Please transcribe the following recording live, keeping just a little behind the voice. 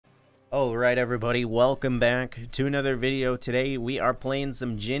Alright everybody, welcome back to another video. Today we are playing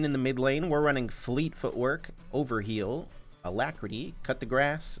some Jhin in the mid lane. We're running Fleet Footwork, Overheal, Alacrity, Cut the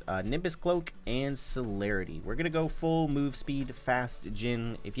Grass, Nimbus Cloak, and Celerity. We're going to go full move speed, fast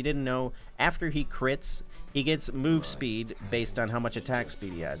Jhin. If you didn't know, after he crits, he gets move speed based on how much attack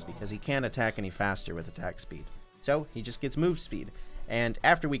speed he has, because he can't attack any faster with attack speed. So he just gets move speed. And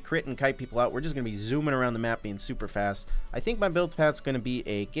after we crit and kite people out, we're just going to be zooming around the map being super fast. I think my build path's going to be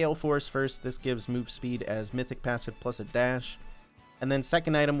a Gale Force first. This gives move speed as Mythic Passive plus a dash. And then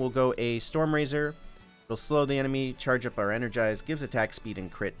second item will go a Storm Razor. It'll slow the enemy, charge up our Energize, gives attack speed and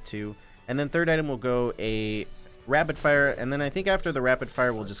crit too. And then third item will go a Rapid Fire. And then I think after the Rapid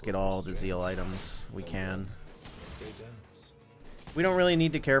Fire, we'll just get all the Zeal items we can. We don't really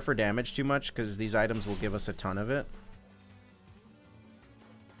need to care for damage too much because these items will give us a ton of it.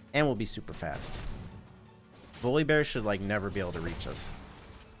 And we'll be super fast. Volibear should like never be able to reach us.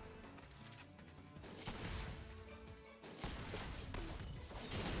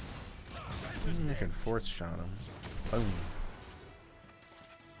 I can fourth shot him. Boom.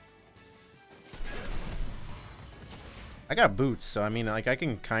 I got boots, so I mean like I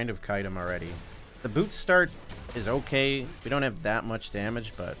can kind of kite him already. The boot start is okay. We don't have that much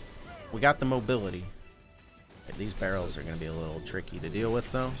damage, but we got the mobility. These barrels are going to be a little tricky to deal with,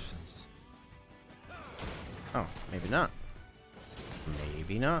 though. Oh, maybe not.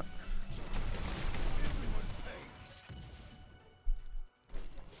 Maybe not.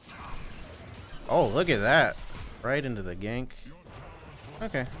 Oh, look at that. Right into the gank.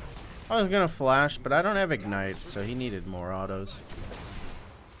 Okay. I was going to flash, but I don't have ignites, so he needed more autos.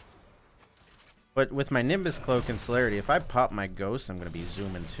 But with my Nimbus Cloak and Celerity, if I pop my Ghost, I'm going to be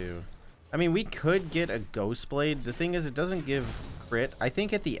zooming too. I mean, we could get a Ghost Blade. The thing is, it doesn't give crit. I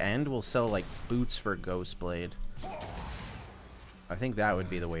think at the end, we'll sell, like, boots for Ghost Blade. I think that would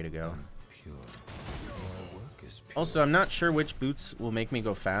be the way to go. Also, I'm not sure which boots will make me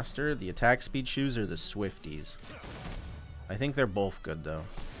go faster, the attack speed shoes or the Swifties. I think they're both good, though.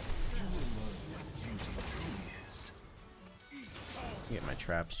 Get my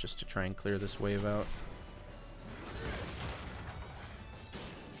traps just to try and clear this wave out.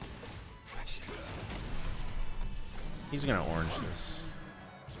 He's gonna orange this.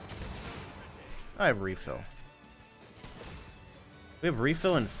 I have refill. We have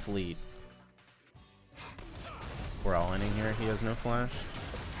refill and fleet. We're all inning here. He has no flash.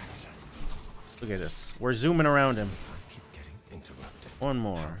 Look at this. We're zooming around him. One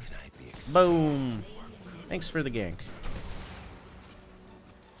more. Boom. Thanks for the gank.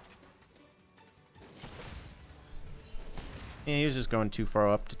 Yeah, he was just going too far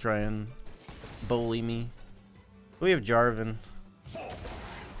up to try and bully me. We have Jarvan.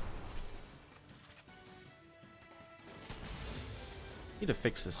 Need to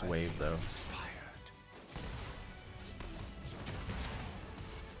fix this wave though.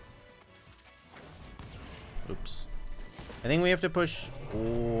 Oops. I think we have to push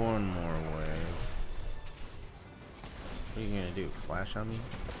one more wave. What are you gonna do? Flash on me?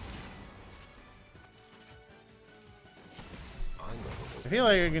 I feel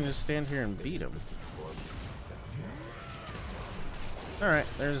like I can just stand here and beat him. Alright,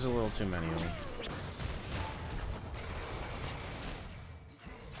 there's a little too many of them.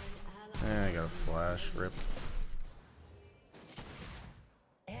 I got a flash, rip.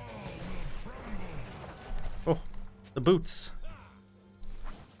 Oh, the boots.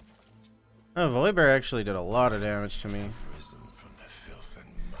 Oh, Volibear actually did a lot of damage to me.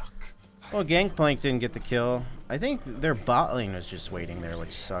 Well, Gangplank didn't get the kill. I think their bot lane was just waiting there,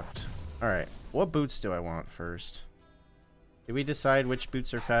 which sucked. Alright, what boots do I want first? Did we decide which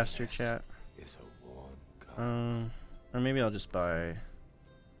boots are faster, chat? Or maybe I'll just buy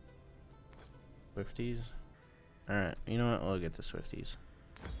Swifties. Alright, you know what? I'll get the Swifties.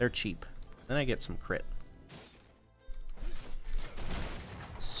 They're cheap. Then I get some crit.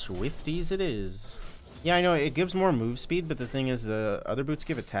 Swifties it is. Yeah, I know, it gives more move speed, but the thing is the other boots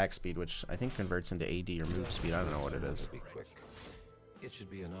give attack speed, which I think converts into AD or move speed. I don't know what it is. It should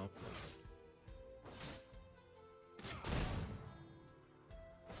be an opera.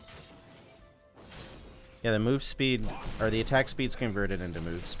 Yeah, the move speed, or the attack speed's converted into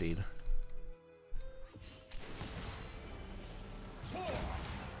move speed.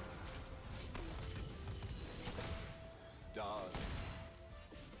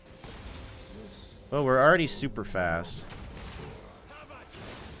 Well, we're already super fast.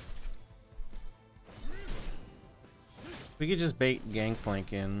 We could just bait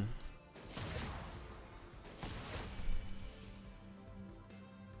Gangplank in.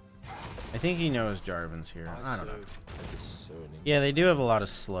 I think he knows Jarvan's here. I don't know. discerning. Yeah, they do have a lot of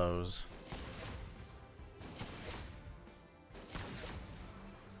slows.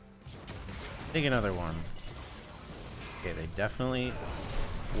 Take another one. Okay, they definitely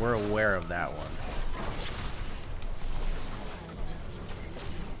were aware of that one.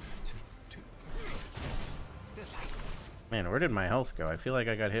 Man, where did my health go? I feel like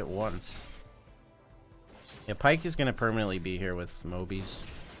I got hit once. Yeah, Pyke is going to permanently be here with Mobies.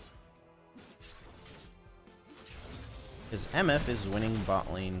 His MF is winning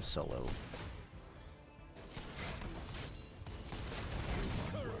bot lane solo.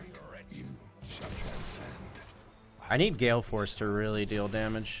 I need Gale Force to really deal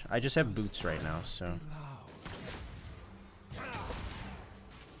damage. I just have boots right now, so.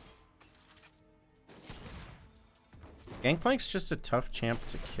 Gangplank's just a tough champ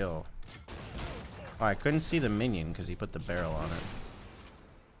to kill. Oh, I couldn't see the minion because he put the barrel on it.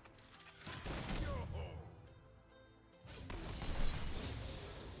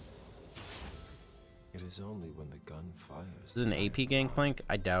 It is only when the gun fires. Is it an AP Gangplank?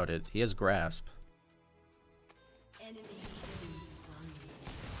 I doubt it. He has Grasp.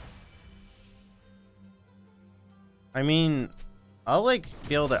 I mean, I'll like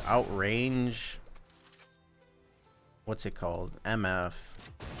be able to outrange. What's it called? MF.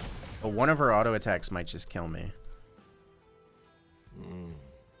 But one of her auto attacks might just kill me.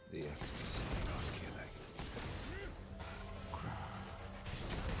 The ecstasy of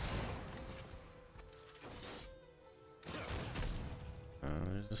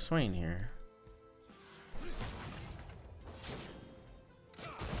killing. There's a Swain here.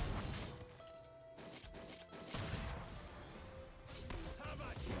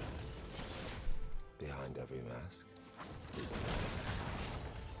 Behind every mask is a mask.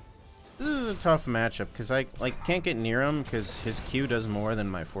 This is a tough matchup because I like can't get near him because his Q does more than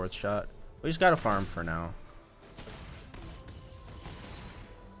my fourth shot. We just gotta farm for now.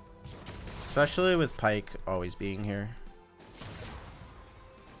 Especially with Pyke always being here.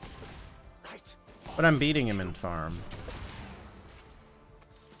 But I'm beating him in farm.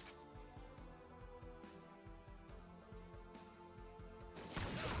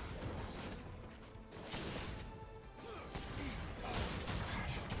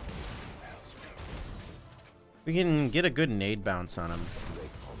 We can get a good nade bounce on him.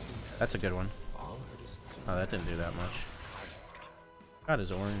 That's a good one. Oh, that didn't do that much. Got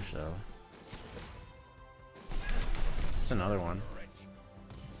his orange, though. It's another one.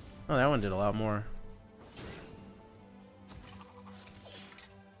 Oh, that one did a lot more.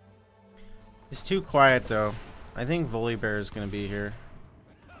 It's too quiet, though. I think Volibear is going to be here.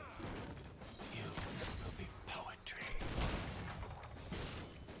 You will be poetry.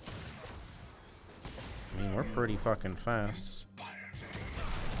 I mean, we're pretty fucking fast.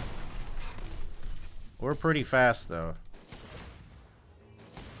 We're pretty fast, though.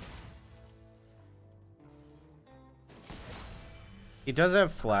 He does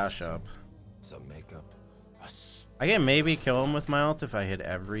have flash up. Some makeup. I can maybe kill him with my ult if I hit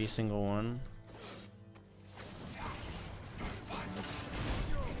every single one.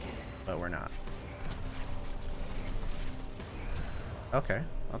 But we're not. Okay,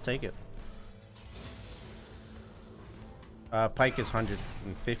 I'll take it. Pyke is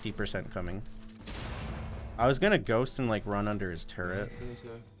 150% coming. I was gonna ghost and like run under his turret.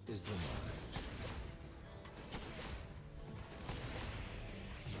 Theater is the mind.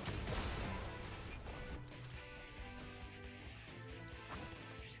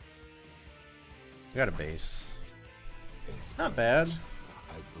 I got a base. Not bad.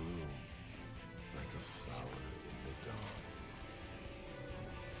 I bloom like a flower in the dawn.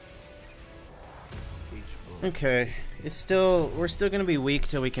 Each bloom. Okay, we're still gonna be weak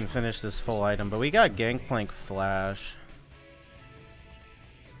till we can finish this full item, but we got Gangplank Flash.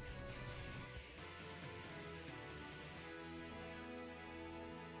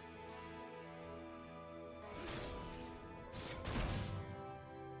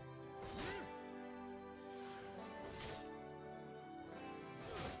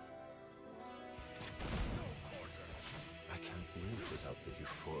 I can't live without the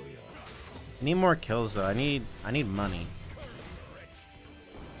euphoria. I need more kills though. I need money.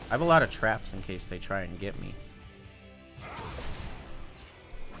 I have a lot of traps in case they try and get me.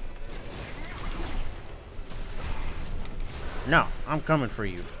 No, I'm coming for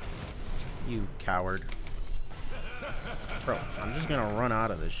you. You coward. Bro, I'm just gonna run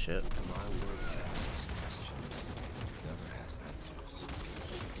out of this shit. My work asks questions, never has answers.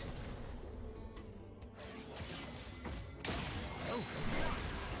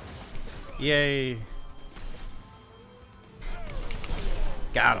 Yay.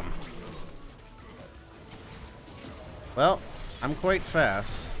 Got him. Well, I'm quite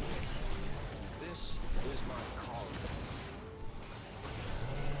fast. This is my calling.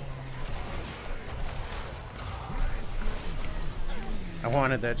 I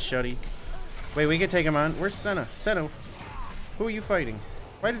wanted that shutty. Wait, we can take him on. Where's Senna? Senna, who are you fighting?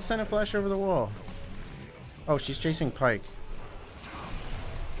 Why did Senna flash over the wall? Oh, she's chasing Pike.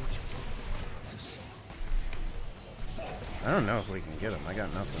 I don't know if we can get him. I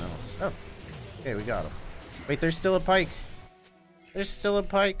got nothing else. Oh, okay, we got him. Wait, there's still a Pike. There's still a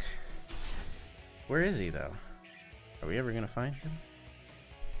Pike. Where is he, though? Are we ever gonna find him?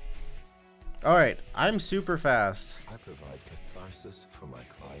 Alright, I'm super fast. I provide catharsis for my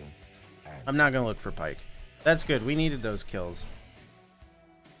clients. I'm not gonna look for Pike. That's good. We needed those kills.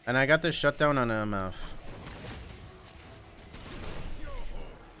 And I got this shutdown on MF.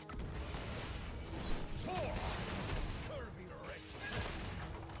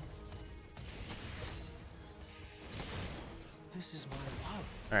 This is my love.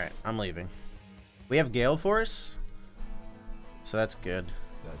 Alright, I'm leaving. We have Gale Force, so that's good.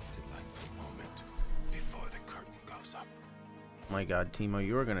 That delightful moment before the curtain goes up. My god, Timo,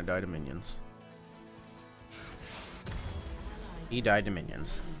 you are gonna die to minions. He died to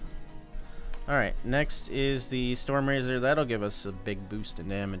minions. Alright, next is the Storm Razor. That'll give us a big boost in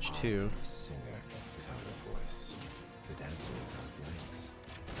damage too. The singer without a voice. The dancer without legs.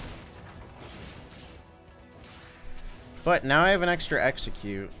 But now I have an extra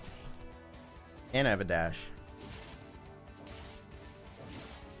execute. And I have a dash.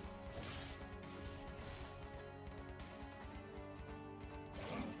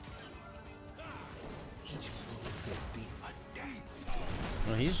 Each move will be a dance.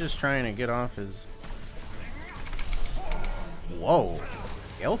 Well, he's just trying to get off his... Whoa.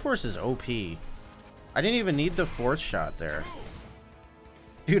 Gale Force is OP. I didn't even need the fourth shot there.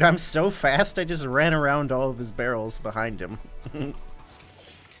 Dude, I'm so fast, I just ran around all of his barrels behind him. There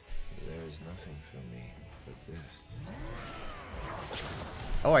is nothing for me but this.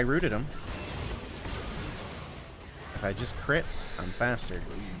 Oh, I rooted him. If I just crit, I'm faster.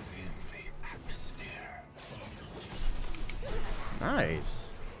 Breathe in the atmosphere.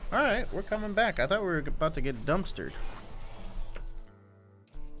 Nice. Alright, we're coming back. I thought we were about to get dumpstered.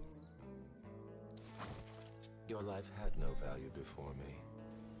 Your life had no value before me.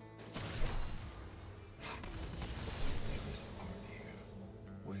 There is art here,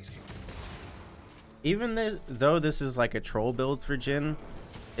 waiting. Even though this is like a troll build for Jhin,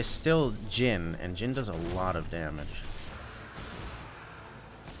 it's still Jhin, and Jhin does a lot of damage.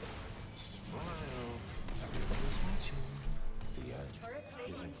 Smile. Everybody's watching. The end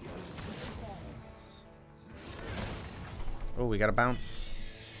isn't close. Oh, we got a bounce.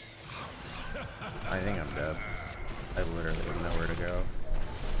 I think I'm dead. I literally have nowhere to go.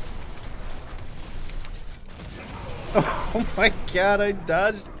 Oh my god, I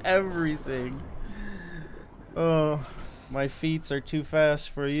dodged everything. Oh, my feats are too fast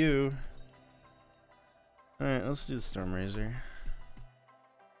for you. Alright, let's do the Storm Razor.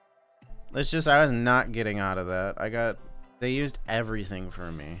 Let's just, I was not getting out of that. They used everything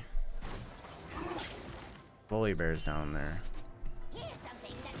for me. Bully Bear's down there. Really.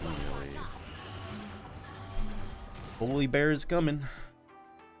 Bully Bear's coming.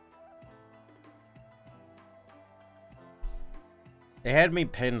 They had me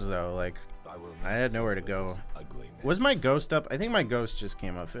pinned though, like I had nowhere to go. Was my ghost up? I think my ghost just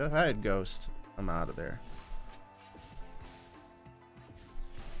came up. If I had ghost, I'm out of there.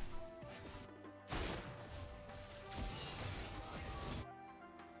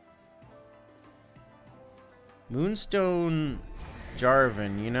 Moonstone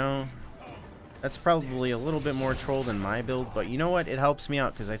Jarvan, you know, that's probably a little bit more troll than my build, but you know what? It helps me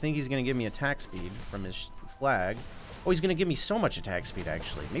out because I think he's going to give me attack speed from his flag. Oh, he's going to give me so much attack speed,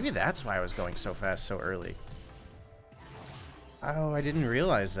 actually. Maybe that's why I was going so fast so early. Oh, I didn't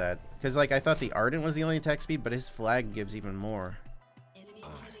realize that. Because, like, I thought the Ardent was the only attack speed, but his flag gives even more.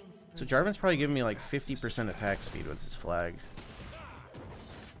 So Jarvan's probably giving me, like, 50% attack speed with his flag.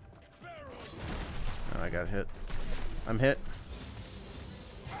 Oh, I got hit. I'm hit.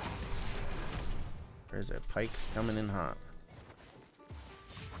 There's a Pike coming in hot.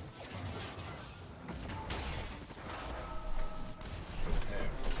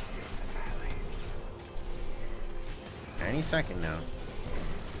 Any second now.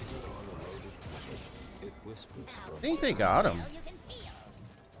 I think they got him.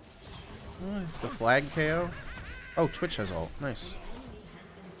 Oh, the flag KO. Oh, Twitch has ult. Nice.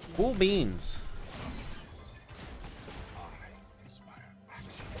 Cool beans.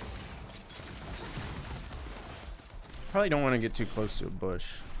 Probably don't want to get too close to a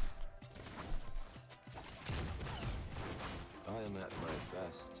bush.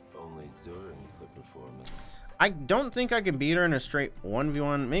 During the performance. I don't think I can beat her in a straight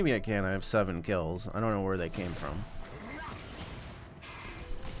 1v1. Maybe I can. I have 7 kills. I don't know where they came from.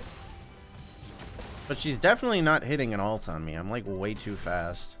 But she's definitely not hitting an ult on me. I'm like way too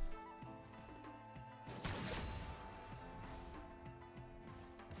fast.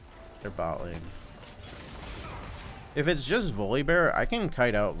 They're bot lane. If it's just Volibear, I can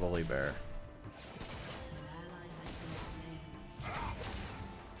kite out Volibear.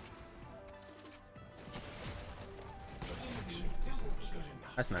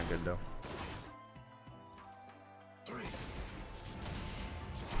 That's not good though.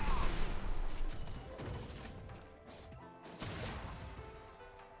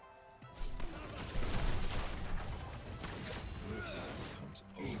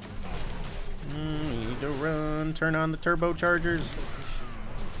 Need to run. Turn on the turbochargers.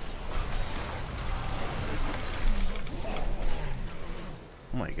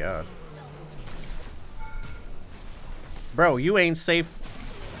 Oh my god. Bro, you ain't safe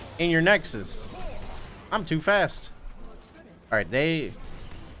in your Nexus. I'm too fast. Alright,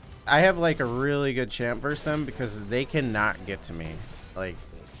 I have like a really good champ versus them because they cannot get to me. Like,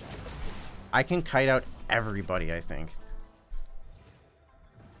 I can kite out everybody, I think.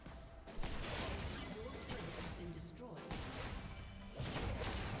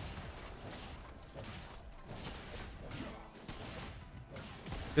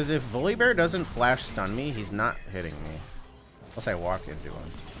 Because if Volibear doesn't flash stun me, he's not hitting me. Unless I walk into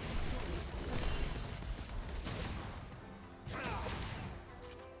him.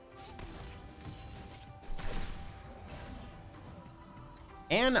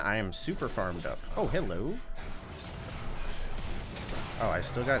 And I am super farmed up. Oh, hello. Oh, I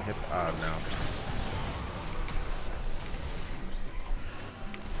still got hit. Oh,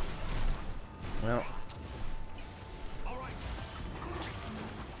 no. Well.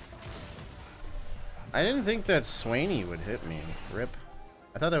 I didn't think that Swaney would hit me. Rip.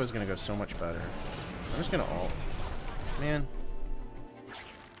 I thought that was going to go so much better. I'm just going to ult. Man.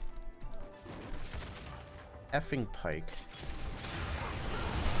 Effing Pike.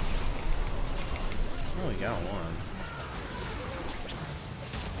 Oh, we got one.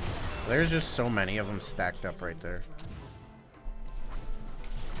 There's just so many of them stacked up right there.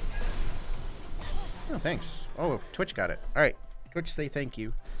 Oh, thanks. Oh, Twitch got it. Alright. Twitch, say thank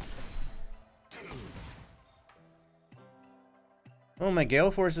you. Oh, my Gale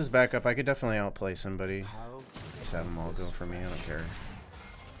Force is back up. I could definitely outplay somebody. Just have them all go for me. I don't care.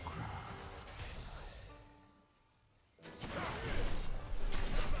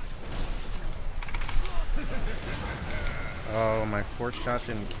 Oh, my force shot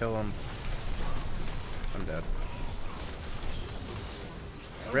didn't kill him. I'm dead.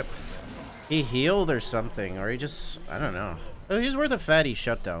 Rip. He healed or something, or he just... I don't know. Oh, he's worth a fatty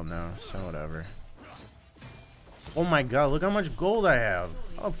shutdown, though, so whatever. Oh my god, look how much gold I have.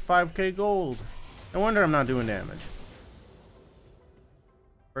 Oh, 5k gold. No wonder I'm not doing damage.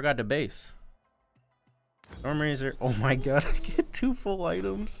 Forgot the base. Storm Razor. Oh my god, I get 2 full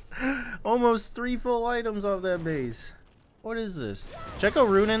items. Almost 3 full items off that base. What is this? Check out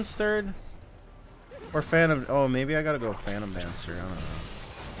Runin's third. Or Phantom. Oh, maybe I gotta go Phantom Dancer. I don't know.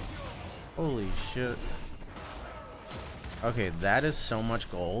 Holy shit. Okay, that is so much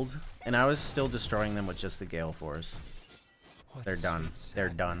gold. And I was still destroying them with just the Gale Force. They're done. They're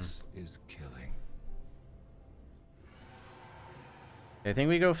done. Is killing. I think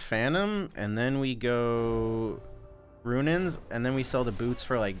we go Phantom, and then we go Runin's, and then we sell the boots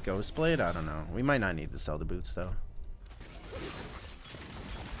for like Ghostblade. I don't know. We might not need to sell the boots though.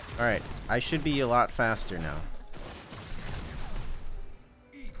 Alright, I should be a lot faster now.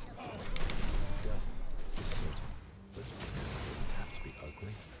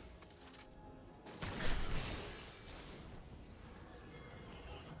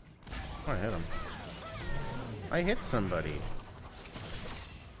 Oh, I hit him. I hit somebody.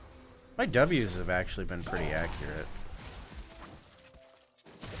 My W's have actually been pretty accurate.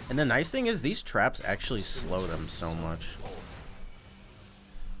 And the nice thing is these traps actually slow them so much.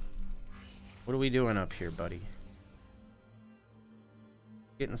 What are we doing up here, buddy?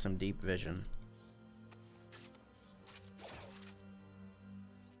 Getting some deep vision.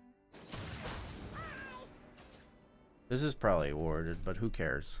 This is probably warded, but who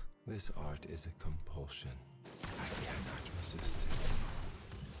cares? This art is a compulsion. I cannot resist it.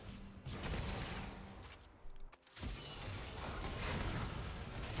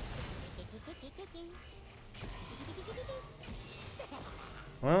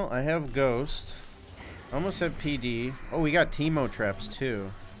 Well, I have Ghost. Almost have PD. Oh, we got Teemo traps too.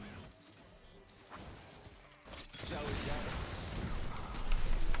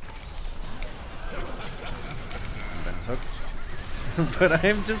 took. But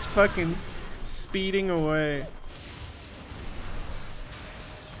I'm just fucking speeding away.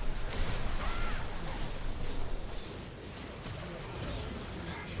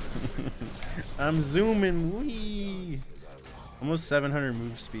 I'm zooming. Wee. Almost 700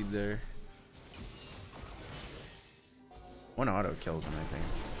 move speed there. One auto kills him, I think.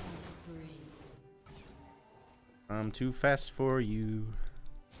 I'm too fast for you.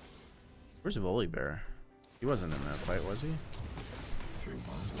 Where's Volibear? He wasn't in that fight, was he? Through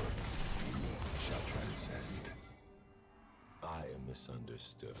my work, you shall transcend. I am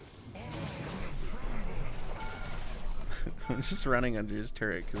misunderstood. I'm just running under his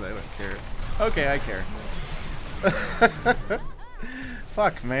turret because I don't care. Okay, I care.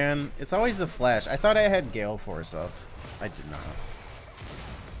 Fuck, man. It's always the Flash. I thought I had Gale Force up. I did not.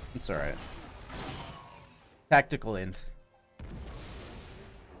 It's alright. Tactical int.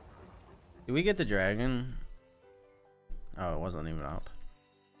 Did we get the dragon? Oh, it wasn't even up.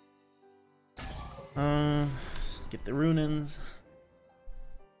 Let's get the runins.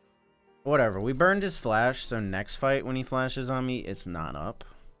 Whatever. We burned his flash, so next fight when he flashes on me, it's not up.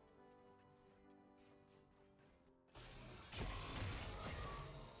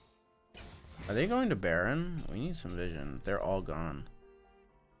 Are they going to Baron? We need some vision. They're all gone.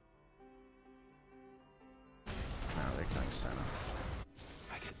 No, they're going center.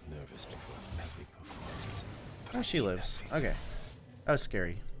 I get nervous before every performance. Oh, she lives. Okay. That was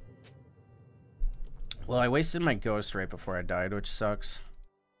scary. Well, I wasted my ghost right before I died, which sucks.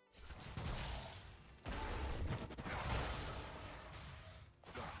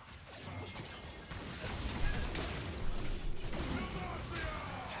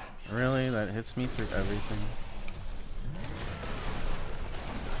 Really? That hits me through everything.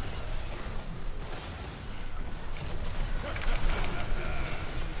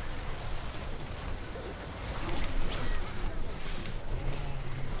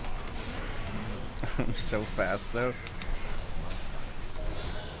 I'm so fast though.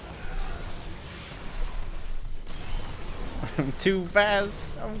 I'm too fast.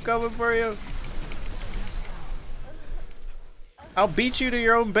 I'm coming for you. I'll beat you to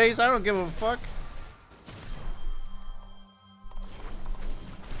your own base. I don't give a fuck.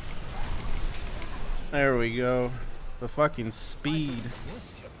 There we go. The fucking speed.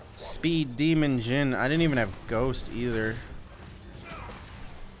 Speed demon Jhin. I didn't even have ghost either.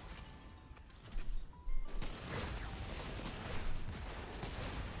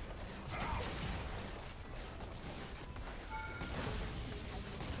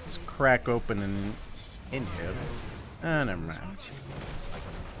 Let's crack open an inhib. Ah, never mind.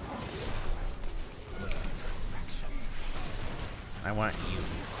 I want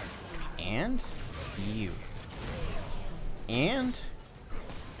you. And you. And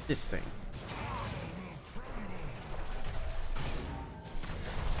this thing.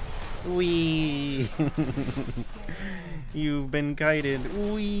 Wee. You've been guided.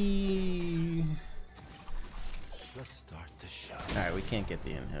 Wee. Let's start the show. Alright, we can't get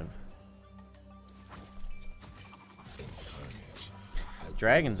the inhib.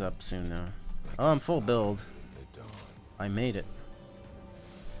 Dragon's up soon now. Oh, I'm full build. I made it.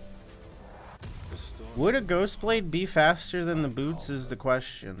 Would a Ghost Blade be faster than the boots is the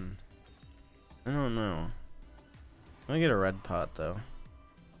question. I don't know. I'm gonna get a red pot though.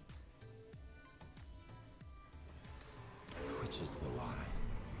 Which is the lie?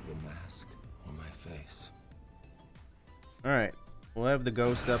 The mask or my face? Alright. We'll have the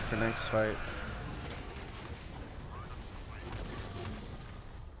ghost up for next fight.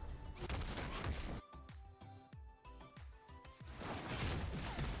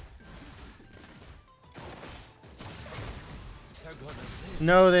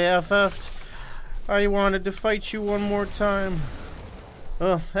 No, they FF'd. I wanted to fight you one more time.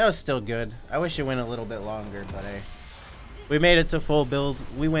 Oh, that was still good. I wish it went a little bit longer, but hey. We made it to full build.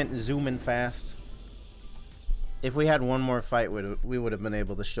 We went zooming fast. If we had one more fight, we would have been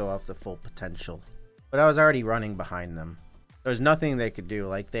able to show off the full potential. But I was already running behind them. There's nothing they could do.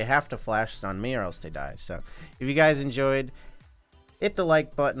 Like, they have to flash stun me or else they die. So, if you guys enjoyed, hit the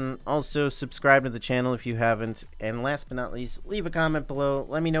like button. Also, subscribe to the channel if you haven't. And last but not least, leave a comment below.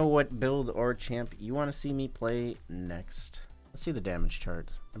 Let me know what build or champ you want to see me play next. Let's see the damage chart.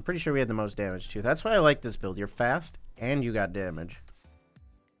 I'm pretty sure we had the most damage too. That's why I like this build. You're fast and you got damage.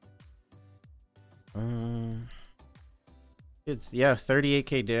 It's, yeah,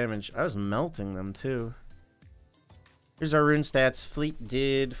 38k damage. I was melting them too. Here's our rune stats. Fleet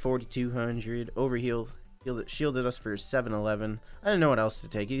did 4200. Overheal shielded us for 711. I didn't know what else to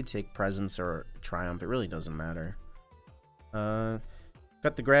take. You could take Presence or Triumph. It really doesn't matter.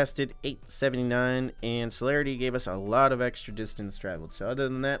 Cut the Grass did 879, and Celerity gave us a lot of extra distance traveled. So other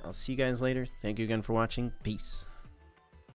than that, I'll see you guys later. Thank you again for watching. Peace.